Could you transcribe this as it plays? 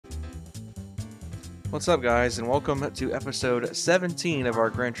What's up, guys, and welcome to episode 17 of our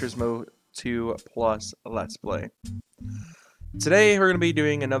Gran Turismo 2 Plus Let's Play. Today we're going to be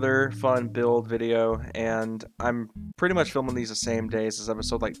doing another fun build video, and I'm pretty much filming these the same days as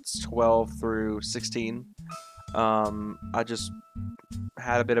episode like 12 through 16. I just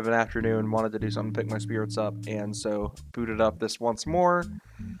had a bit of an afternoon, wanted to do something to pick my spirits up, and so booted up this once more.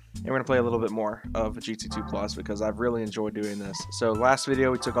 And we're going to play a little bit more of GT2 Plus because I've really enjoyed doing this. So last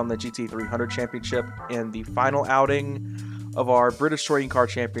video we took on the GT300 Championship in the final outing of our British Touring Car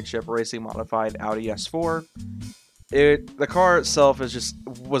Championship Racing Modified Audi S4. The car itself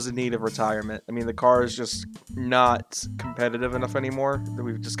was in need of retirement. I mean, the car is just not competitive enough anymore.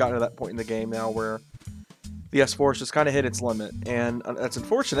 We've just gotten to that point in the game now where the S4 has just kind of hit its limit, and that's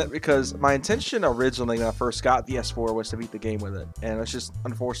unfortunate because my intention originally when I first got the S4 was to beat the game with it, and it's just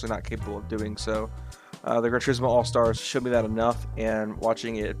unfortunately not capable of doing so. The Gran Turismo All-Stars showed me that enough, and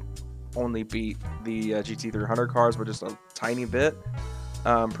watching it only beat the GT300 cars by just a tiny bit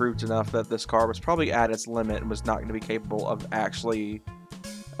proved enough that this car was probably at its limit and was not going to be capable of actually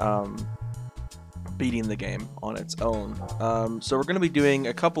beating the game on its own. So we're going to be doing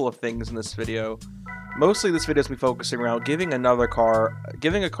a couple of things in this video. Mostly this video is going to be focusing around giving a car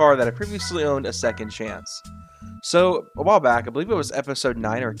that I previously owned a second chance. So, a while back, I believe it was episode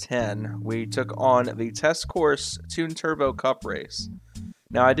 9 or 10, we took on the Test Course Tune Turbo Cup race.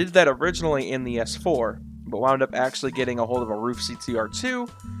 Now, I did that originally in the S4, but wound up actually getting a hold of a Roof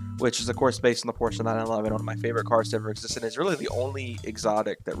CTR2, which is, of course, based on the Porsche 911, one of my favorite cars to ever exist, and is really the only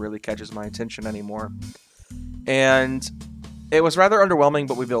exotic that really catches my attention anymore. And it was rather underwhelming,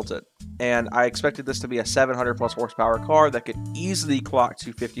 but we built it. And I expected this to be a 700 plus horsepower car that could easily clock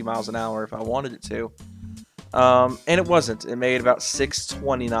 250 miles an hour if I wanted it to. And it wasn't. It made about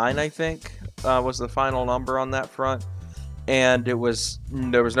 629, I think, was the final number on that front. And there was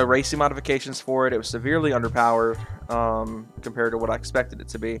no racing modifications for it. It was severely underpowered compared to what I expected it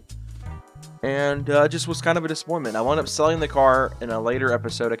to be. And just was kind of a disappointment. I wound up selling the car in a later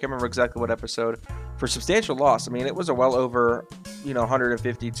episode. I can't remember exactly what episode. For substantial loss. I mean, it was a well over,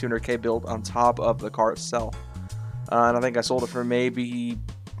 150, 200K build on top of the car itself. And I think I sold it for maybe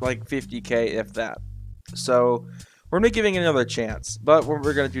like 50K, if that. So we're going to be giving it another chance. But what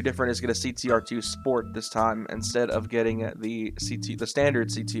we're going to do different is get a CTR2 Sport this time instead of getting the standard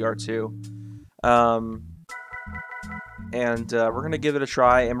CTR2. We're going to give it a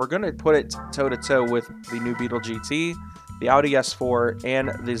try, and we're going to put it toe-to-toe with the new Beetle GT, the Audi S4, and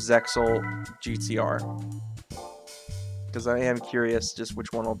the Zexel GTR. Because I am curious just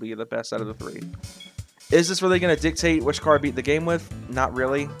which one will be the best out of the three. Is this really going to dictate which car I beat the game with? Not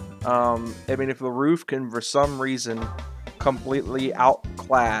really. I mean, if the Roof can, for some reason, completely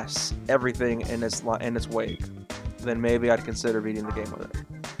outclass everything in its wake, then maybe I'd consider beating the game with it.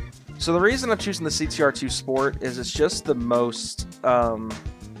 So the reason I'm choosing the CTR2 Sport is it's just the most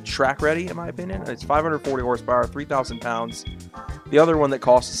track ready, in my opinion. It's 540 horsepower, 3,000 pounds. The other one that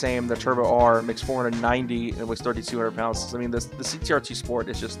costs the same, the Turbo R, makes 490 and weighs 3,200 pounds. I mean, the CTR2 Sport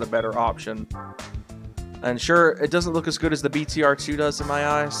is just the better option. And sure, it doesn't look as good as the BTR2 does in my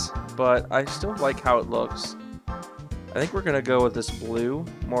eyes, but I still like how it looks. I think we're going to go with this blue,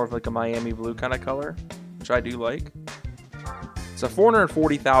 more of like a Miami blue kind of color, which I do like. It's a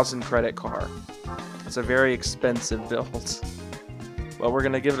 440,000 credit car. It's a very expensive build. Well, we're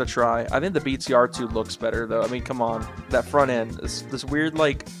going to give it a try. I think the BTR2 looks better, though. I mean, come on. That front end, this weird,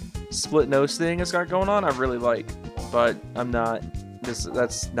 like, split nose thing it's got going on, I really like. But I'm not...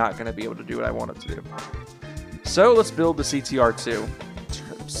 That's not going to be able to do what I want it to do. So, let's build the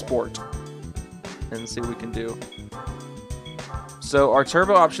CTR2 Sport. And see what we can do. So, our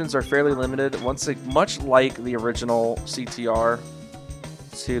turbo options are fairly limited. Much like the original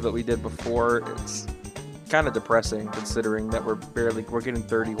CTR2 that we did before, it's kind of depressing considering that we're getting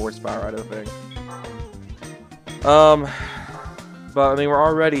 30 horsepower out of the thing. But I mean, we're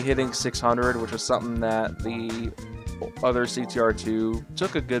already hitting 600, which was something that the other CTR2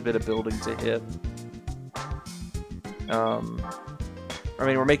 took a good bit of building to hit. I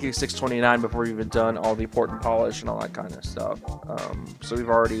mean, we're making 629 before we've even done all the port and polish and all that kind of stuff. So we've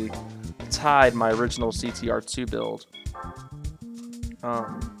already tied my original CTR2 build.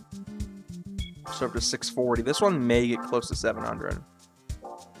 So up to 640. This one may get close to 700.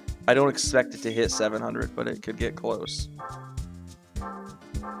 I don't expect it to hit 700, but it could get close.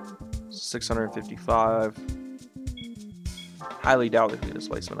 655. Highly doubt it could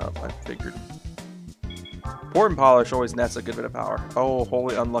displacement up, I figured. Port and polish always nets a good bit of power. Oh,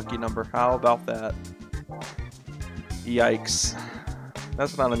 holy unlucky number. How about that? Yikes.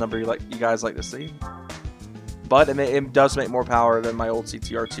 That's not a number you guys like to see. But it does make more power than my old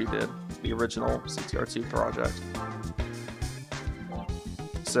CTR2 did. the original CTR2 project.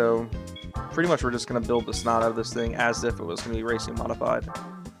 So pretty much we're just going to build the snot out of this thing as if it was going to be racing modified.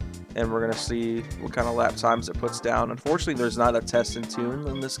 And we're going to see what kind of lap times it puts down. Unfortunately, there's not a test and tune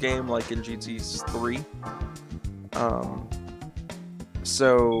in this game like in GT3.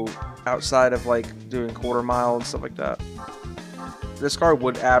 So outside of like doing quarter mile and stuff like that, this car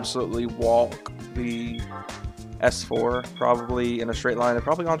would absolutely walk the S4 probably in a straight line and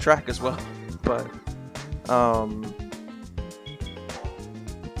probably on track as well. But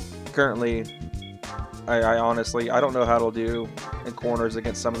currently, I honestly, I don't know how it'll do in corners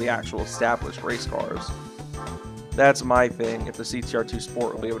against some of the actual established race cars. That's my thing, if the CTR2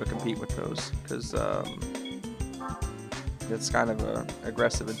 Sport will be able to compete with those, because it's kind of an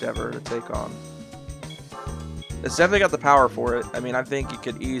aggressive endeavor to take on. It's definitely got the power for it. I mean, I think it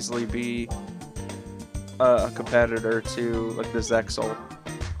could easily be a competitor to like the Zexel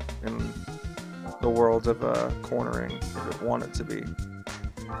in the world of cornering, if it wanted to be.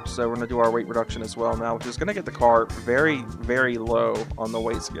 So we're going to do our weight reduction as well now, which is going to get the car very, very low on the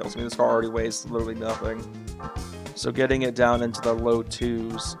weight scales. I mean, this car already weighs literally nothing. So getting it down into the low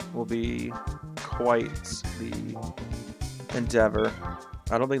 2s will be quite the endeavor.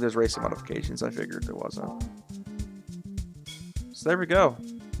 I don't think there's racing modifications. I figured there wasn't. So there we go.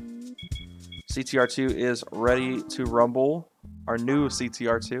 CTR2 is ready to rumble. Our new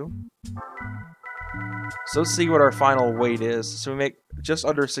CTR2. So let's see what our final weight is. So we make just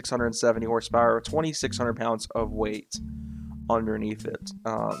under 670 horsepower, 2,600 pounds of weight underneath it.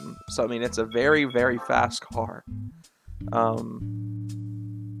 So I mean, it's a very, very fast car.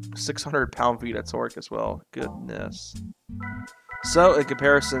 600 pound-feet of torque as well. Goodness. So in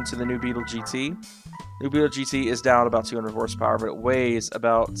comparison to the new Beetle GT, new Beetle GT is down about 200 horsepower, but it weighs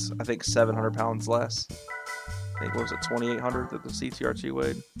about, I think, 700 pounds less. I think, what was it, 2,800 that the CTR2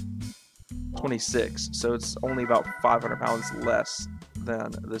 weighed? 26, so it's only about 500 pounds less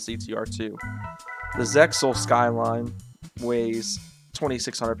than the CTR2. The Zexel Skyline weighs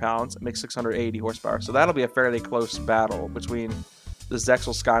 2,600 pounds, it makes 680 horsepower, so that'll be a fairly close battle between the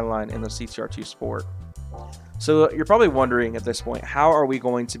Zexel Skyline and the CTR2 Sport. So you're probably wondering at this point, how are we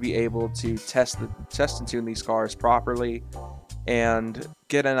going to be able to test and tune these cars properly and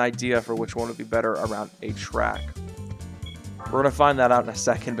get an idea for which one would be better around a track? We're going to find that out in a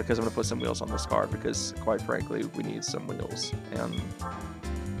second, because I'm going to put some wheels on this car, because quite frankly, we need some wheels. And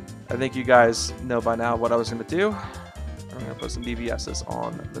I think you guys know by now what I was going to do. I'm going to put some BBSs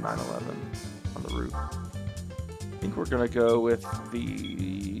on the 911 on the roof. I think we're going to go with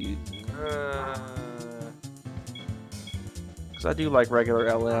the... because I do like regular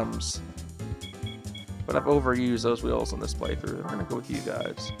LMs. But I've overused those wheels on this playthrough. I'm going to go with you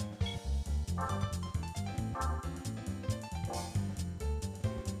guys.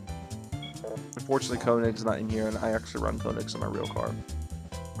 Unfortunately, Koenig's not in here, and I actually run Koenig's on my real car.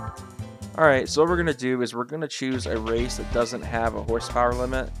 Alright, so what we're going to do is we're going to choose a race that doesn't have a horsepower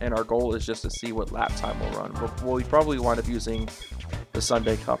limit, and our goal is just to see what lap time we'll run. We'll probably wind up using the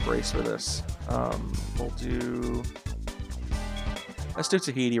Sunday Cup race for this. Let's do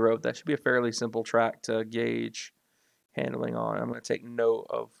Tahiti Road. That should be a fairly simple track to gauge handling on. I'm going to take note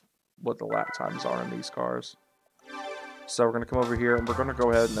of what the lap times are in these cars. So we're going to come over here and we're going to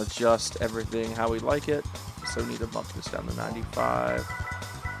go ahead and adjust everything how we like it. So we need to bump this down to 95.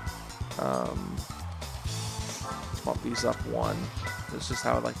 Bump these up 1. This is just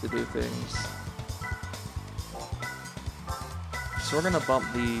how I like to do things. So we're going to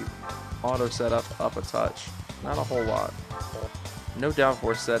bump the auto setup up a touch. Not a whole lot. No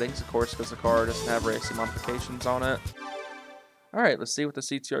downforce settings, of course, because the car doesn't have racing modifications on it. Alright, let's see what the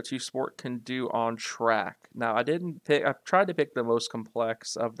CTR2 Sport can do on track. Now, I tried to pick the most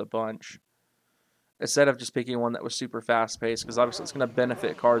complex of the bunch, instead of just picking one that was super fast-paced, because obviously it's going to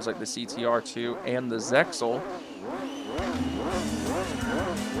benefit cars like the CTR2 and the Zexel.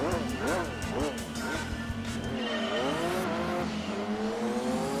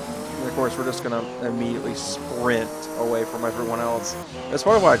 And of course, we're just going to immediately sprint away from everyone else. That's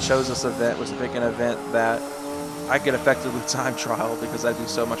part of why I chose this event, was to pick an event that I could effectively time trial, because I'd be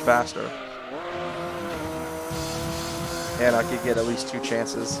so much faster. And I could get at least 2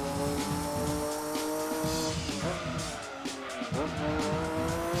 chances.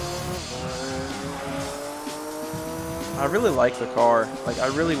 I really like the car. Like, I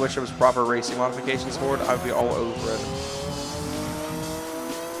really wish there was proper racing modifications for it. I'd be all over it.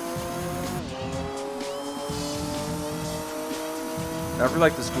 I really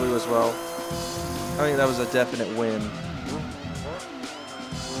like this blue as well. I think that was a definite win.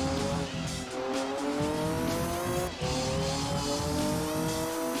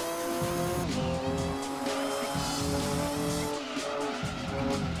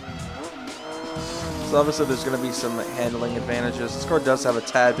 So obviously there's going to be some handling advantages. This car does have a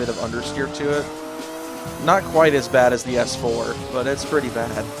tad bit of understeer to it. Not quite as bad as the S4, but it's pretty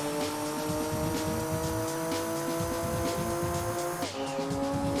bad.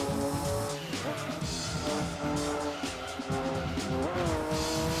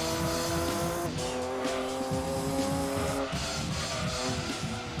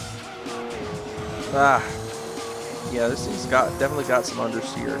 Yeah, this thing's definitely got some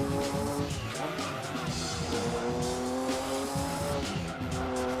understeer.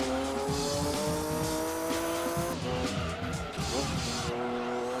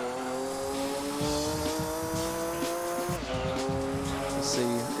 Let's see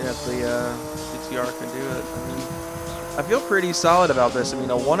if the GTR can do it. I mean, I feel pretty solid about this. I mean,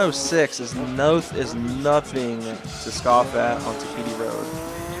 a 106 is nothing to scoff at on Takiti Road.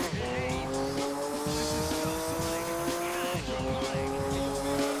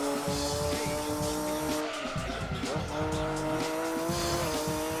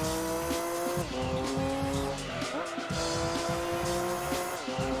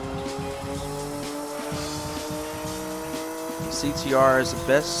 CTR's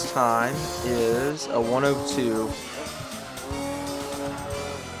best time is a 102.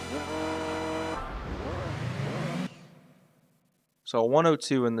 So a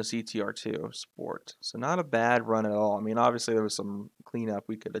 102 in the CTR2 Sport. So not a bad run at all. I mean, obviously there was some cleanup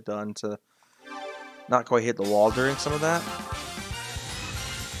we could have done to not quite hit the wall during some of that.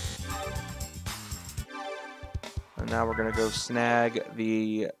 And now we're gonna go snag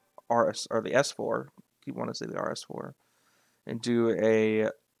the S4. You want to say the RS4, and do a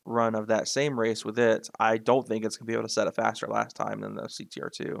run of that same race with it. I don't think it's gonna be able to set it faster last time than the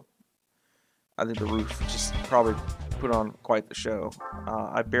CTR2. I think the roof just probably put on quite the show.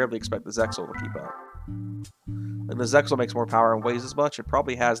 I barely expect the Zexel to keep up. Like the Zexel makes more power and weighs as much. It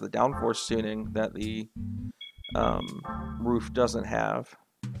probably has the downforce tuning that the roof doesn't have.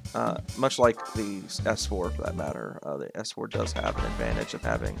 Much like the S4 for that matter. The S4 does have an advantage of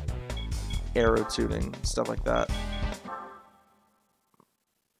having aero tuning, stuff like that.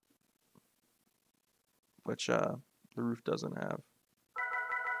 Which the roof doesn't have.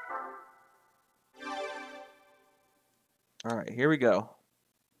 Alright, here we go.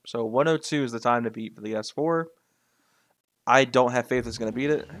 So 102 is the time to beat for the S4. I don't have faith it's going to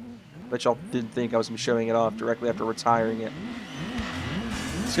beat it. Bet y'all didn't think I was going to be showing it off directly after retiring it.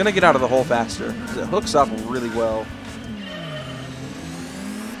 It's going to get out of the hole faster. It hooks up really well.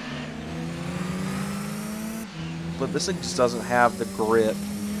 But this thing just doesn't have the grip,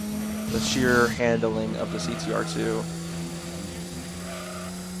 the sheer handling of the CTR2.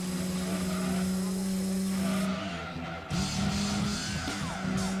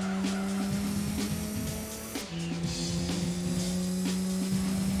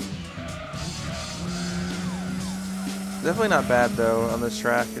 Definitely not bad though on this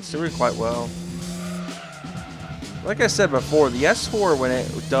track. It's doing quite well. Like I said before, the S4 when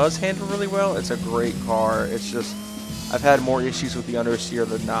it does handle really well, it's a great car. It's just I've had more issues with the understeer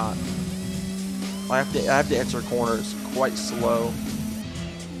than not. I have to enter corners quite slow.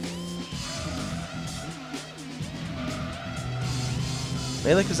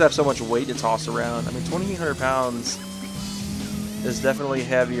 Mainly because I have so much weight to toss around. I mean, 2,800 pounds is definitely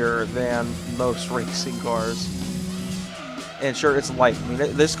heavier than most racing cars. And sure, it's light. I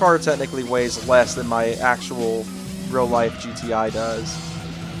mean, this car technically weighs less than my actual real-life GTI does.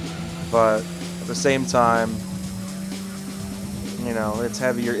 But at the same time, you know, it's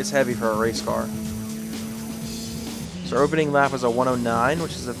heavier. It's heavy for a race car. So our opening lap was a 109,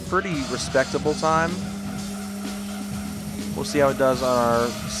 which is a pretty respectable time. We'll see how it does on our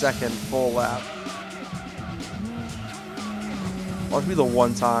second full lap. Well, it'll be the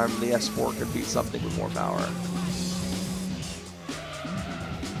one time the S4 could beat something with more power.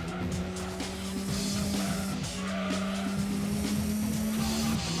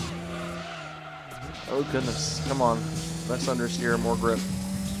 Oh goodness, come on. Less understeer, more grip.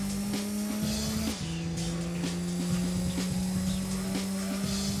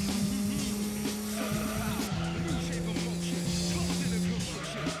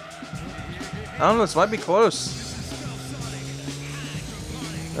 I don't know, this might be close.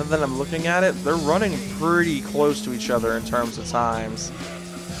 Now that I'm looking at it, they're running pretty close to each other in terms of times.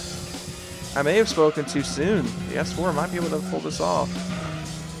 I may have spoken too soon. The S4 might be able to pull this off.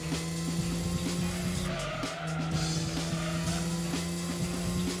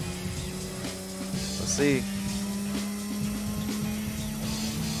 See.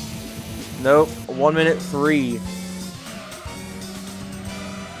 Nope, 1:03.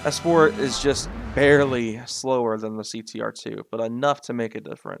 S4 is just barely slower than the CTR2, but enough to make a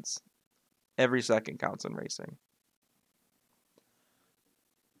difference. Every second counts in racing.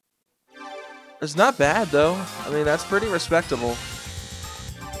 It's not bad, though. I mean, that's pretty respectable.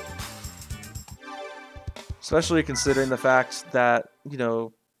 Especially considering the fact that, you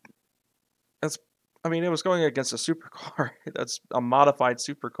know, I mean, it was going against a supercar. That's a modified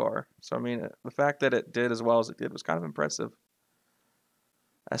supercar. So, I mean, the fact that it did as well as it did was kind of impressive.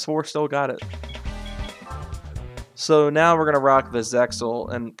 S4 still got it. So now we're going to rock the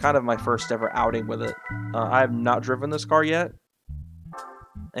Zexel, and kind of my first ever outing with it. I have not driven this car yet,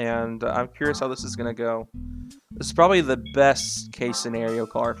 and I'm curious how this is going to go. This is probably the best case scenario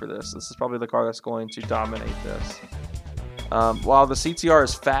car for this. This is probably the car that's going to dominate this. While the CTR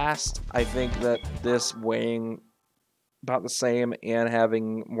is fast, I think that this weighing about the same and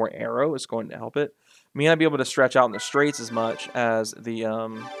having more aero is going to help it. I may not be able to stretch out in the straights as much as the...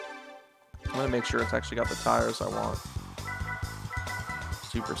 I'm going to make sure it's actually got the tires I want.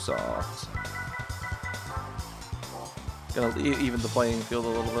 Super soft. Going to even the playing field a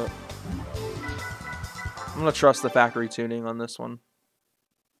little bit. I'm going to trust the factory tuning on this one.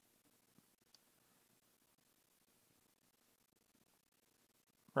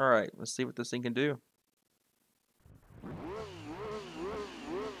 Alright, let's see what this thing can do.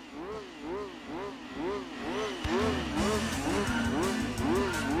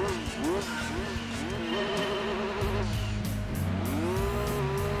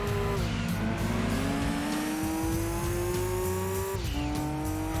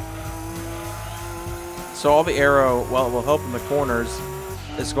 So all the aero, while it will help in the corners,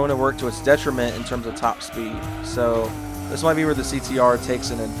 is going to work to its detriment in terms of top speed. So this might be where the CTR takes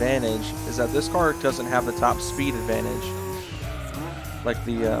an advantage, is that this car doesn't have the top speed advantage like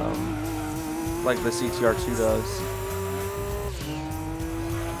the CTR2 does.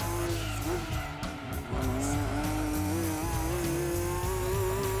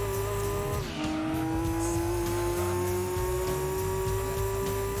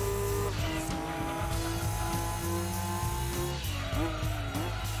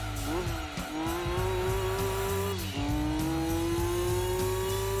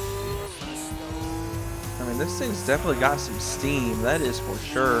 This thing's definitely got some steam, that is for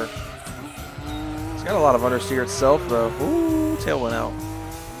sure. It's got a lot of understeer itself, though. Ooh, tail went out.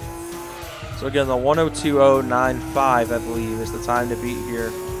 So again, the 102.095, I believe, is the time to beat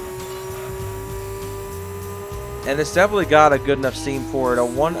here. And it's definitely got a good enough steam for it. A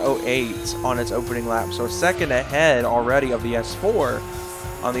 108 on its opening lap, so a second ahead already of the S4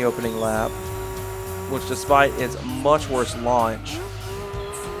 on the opening lap, which despite its much worse launch,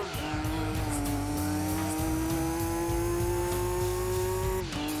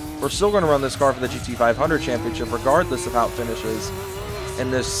 we're still going to run this car for the GT500 Championship regardless of how it finishes in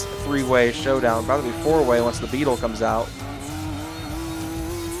this three-way showdown. About to be four-way once the Beetle comes out.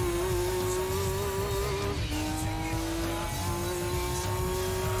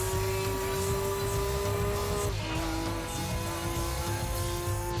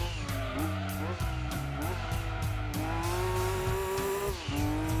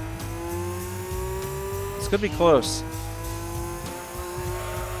 This could be close.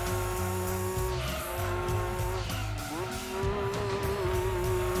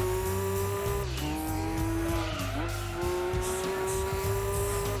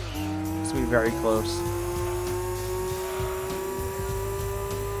 Very close.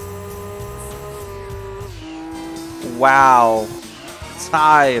 Wow.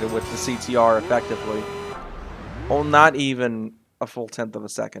 Tied with the CTR effectively. Oh, not even a full tenth of a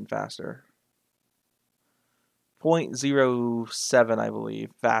second faster. 0.07, I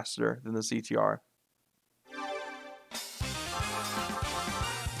believe, faster than the CTR.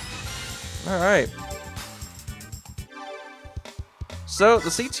 All right. So the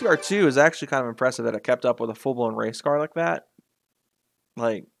CTR2 is actually kind of impressive that it kept up with a full-blown race car like that.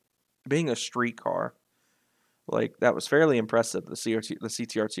 Like, being a street car, like, that was fairly impressive. The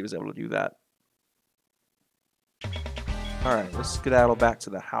CTR2 was able to do that. All right, let's skedaddle back to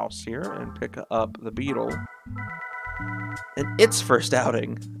the house here and pick up the Beetle. In its first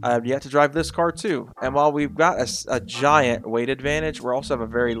outing, I have yet to drive this car too. And while we've got a giant weight advantage, we also have a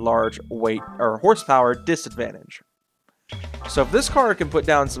very large weight or horsepower disadvantage. So if this car can put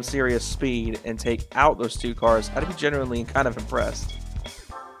down some serious speed and take out those two cars, I'd be genuinely kind of impressed.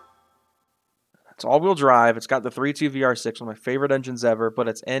 It's all-wheel drive. It's got the 3.2 VR6, one of my favorite engines ever, but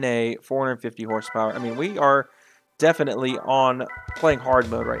it's NA, 450 horsepower. I mean, we are definitely on playing hard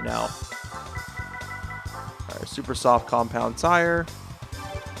mode right now. All right, super soft compound tire.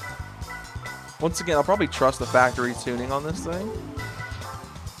 Once again, I'll probably trust the factory tuning on this thing.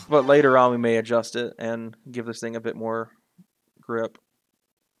 But later on, we may adjust it and give this thing a bit more grip.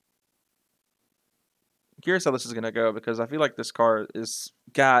 curious how this is gonna go because I feel like this car is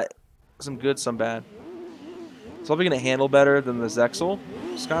got some good, some bad. It's probably gonna handle better than the Zexal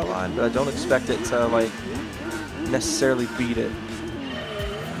Skyline, but I don't expect it to like necessarily beat it.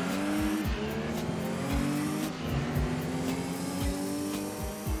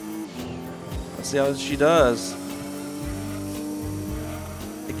 Let's see how she does.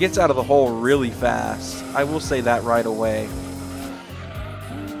 It gets out of the hole really fast. I will say that right away.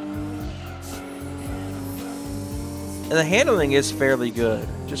 And the handling is fairly good,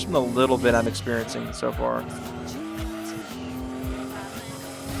 just from the little bit I'm experiencing so far.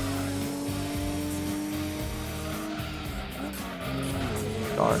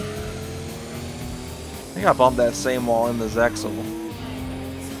 Darn. I think I bumped that same wall in the Zexal.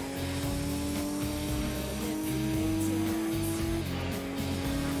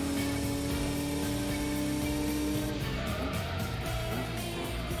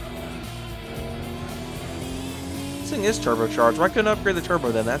 This thing is turbocharged. Why couldn't I upgrade the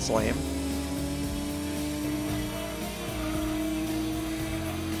turbo then? That's lame.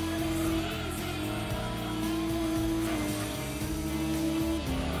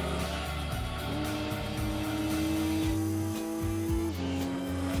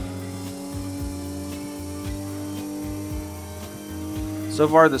 So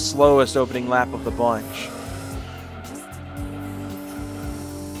far, the slowest opening lap of the bunch.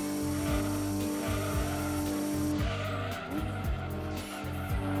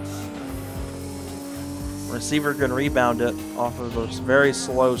 Receiver can rebound it off of a very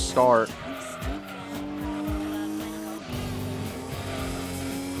slow start.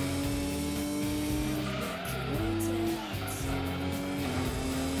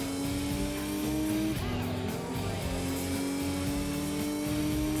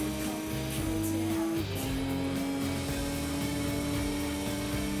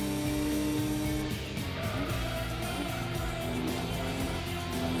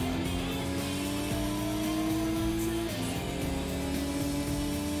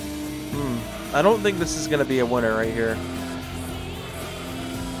 I don't think this is going to be a winner right here.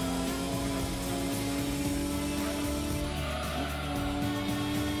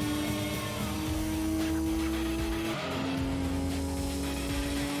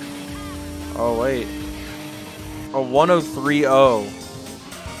 Oh, wait. A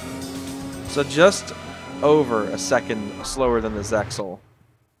 103.0. So just over a second slower than the Zexal.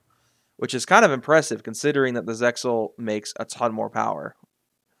 Which is kind of impressive considering that the Zexal makes a ton more power.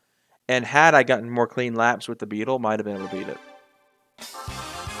 And had I gotten more clean laps with the Beetle, might have been able to beat it.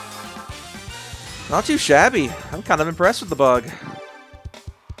 Not too shabby. I'm kind of impressed with the bug.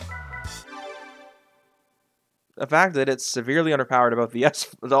 The fact that it's severely underpowered above the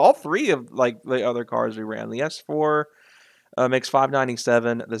all three of like the other cars we ran. The S4 makes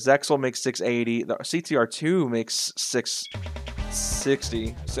 597. The Zexal makes 680. The CTR2 makes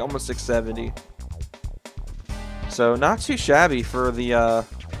 660. So almost 670. So not too shabby for the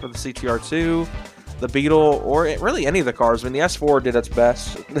CTR2, the Beetle, or really any of the cars. I mean, the S4 did its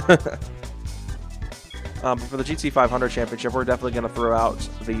best. But for the GT500 Championship, we're definitely going to throw out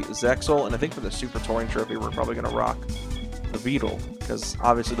the Zexal, and I think for the Super Touring Trophy, we're probably going to rock the Beetle, because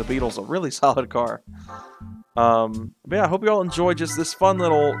obviously the Beetle's a really solid car. But yeah, I hope you all enjoyed just this fun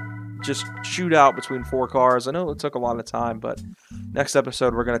little shootout between 4 cars. I know it took a lot of time, but next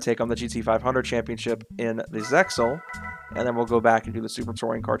episode we're going to take on the GT500 Championship in the Zexal, and then we'll go back and do the Super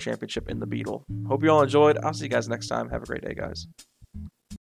Touring Car Championship in the Beetle. Hope you all enjoyed. I'll see you guys next time. Have a great day, guys.